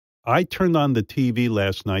I turned on the TV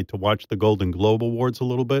last night to watch the Golden Globe Awards a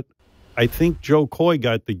little bit. I think Jo Koy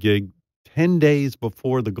got the gig 10 days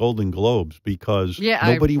before the Golden Globes because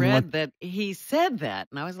nobody I read that he said that,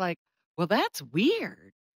 and I was like, well, that's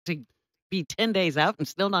weird to be 10 days out and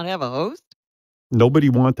still not have a host. Nobody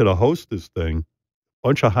wanted to host this thing. A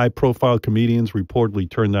bunch of high-profile comedians reportedly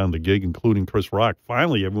turned down the gig, including Chris Rock.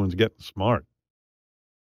 Finally, everyone's getting smart.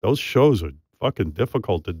 Those shows are fucking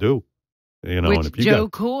difficult to do. You know, which and if you Jo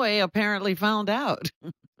Koy apparently found out.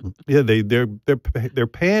 Yeah, they're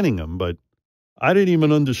panning him, but I didn't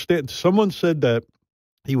even understand. Someone said that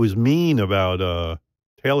he was mean about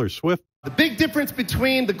Taylor Swift. The big difference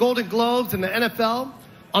between the Golden Globes and the NFL,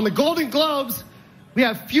 on the Golden Globes, we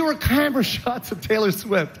have fewer camera shots of Taylor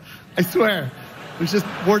Swift. I swear. There's just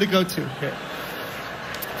more to go to. Okay.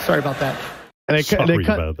 Sorry about that. And Sorry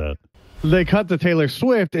about that. They cut to Taylor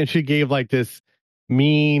Swift, and she gave like this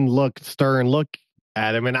mean look, stern look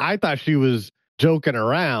at him. And I thought she was joking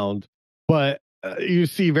around, but you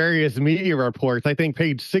see various media reports. I think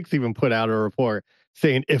Page 6 even put out a report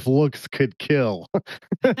saying if looks could kill.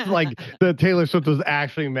 Like the Taylor Swift was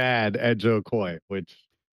actually mad at Jo Koy, which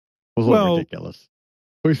was a little ridiculous.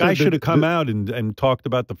 I should have come out and talked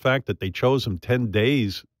about the fact that they chose him 10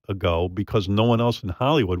 days ago because no one else in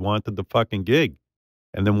Hollywood wanted the fucking gig.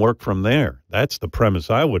 And then work from there. That's the premise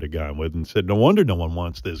I would have gone with and said, no wonder no one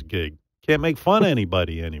wants this gig. Can't make fun of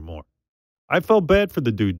anybody anymore. I felt bad for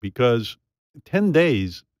the dude because 10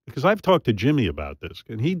 days, because I've talked to Jimmy about this,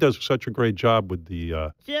 and he does such a great job with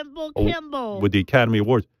the with the Academy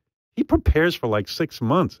Awards. He prepares for like 6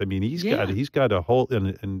 months. I mean, he's got a whole,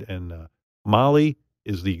 and Molly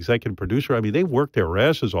is the executive producer. I mean, they worked their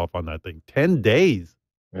asses off on that thing. 10 days.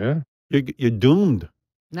 Yeah. You're doomed.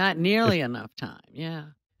 Not nearly enough time, yeah.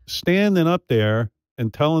 Standing up there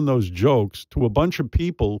and telling those jokes to a bunch of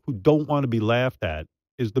people who don't want to be laughed at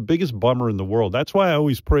is the biggest bummer in the world. That's why I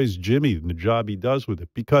always praise Jimmy and the job he does with it,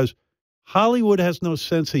 because Hollywood has no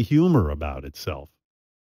sense of humor about itself.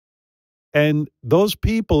 And those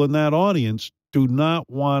people in that audience do not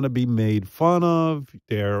want to be made fun of.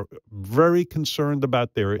 They're very concerned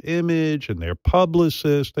about their image and their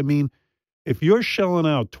publicist. I mean, if you're shelling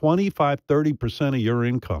out 25, 30% of your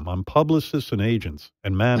income on publicists and agents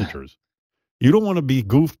and managers, you don't want to be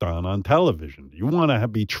goofed on television. You want to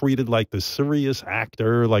be treated like the serious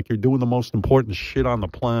actor, like you're doing the most important shit on the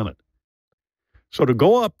planet. So to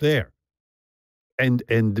go up there and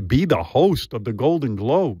be the host of the Golden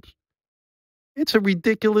Globes, it's a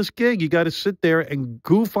ridiculous gig. You got to sit there and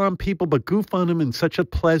goof on people, but goof on them in such a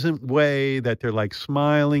pleasant way that they're like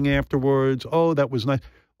smiling afterwards. Oh, that was nice.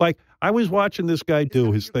 Like, I was watching this guy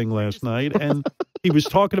do his thing last night, and he was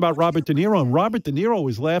talking about Robert De Niro, and Robert De Niro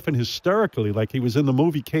was laughing hysterically like he was in the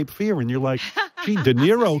movie Cape Fear, and you're like, gee, De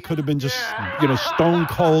Niro could have been just, stone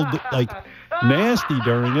cold, like, nasty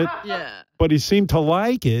during it. Yeah. But he seemed to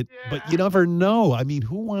like it, but you never know. I mean,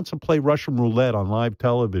 who wants to play Russian roulette on live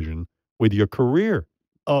television with your career?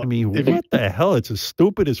 I mean, what the hell? It's the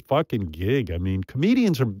stupidest fucking gig. I mean,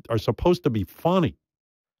 comedians are supposed to be funny.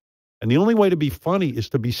 And the only way to be funny is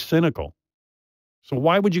to be cynical. So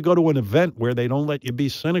why would you go to an event where they don't let you be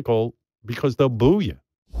cynical because they'll boo you?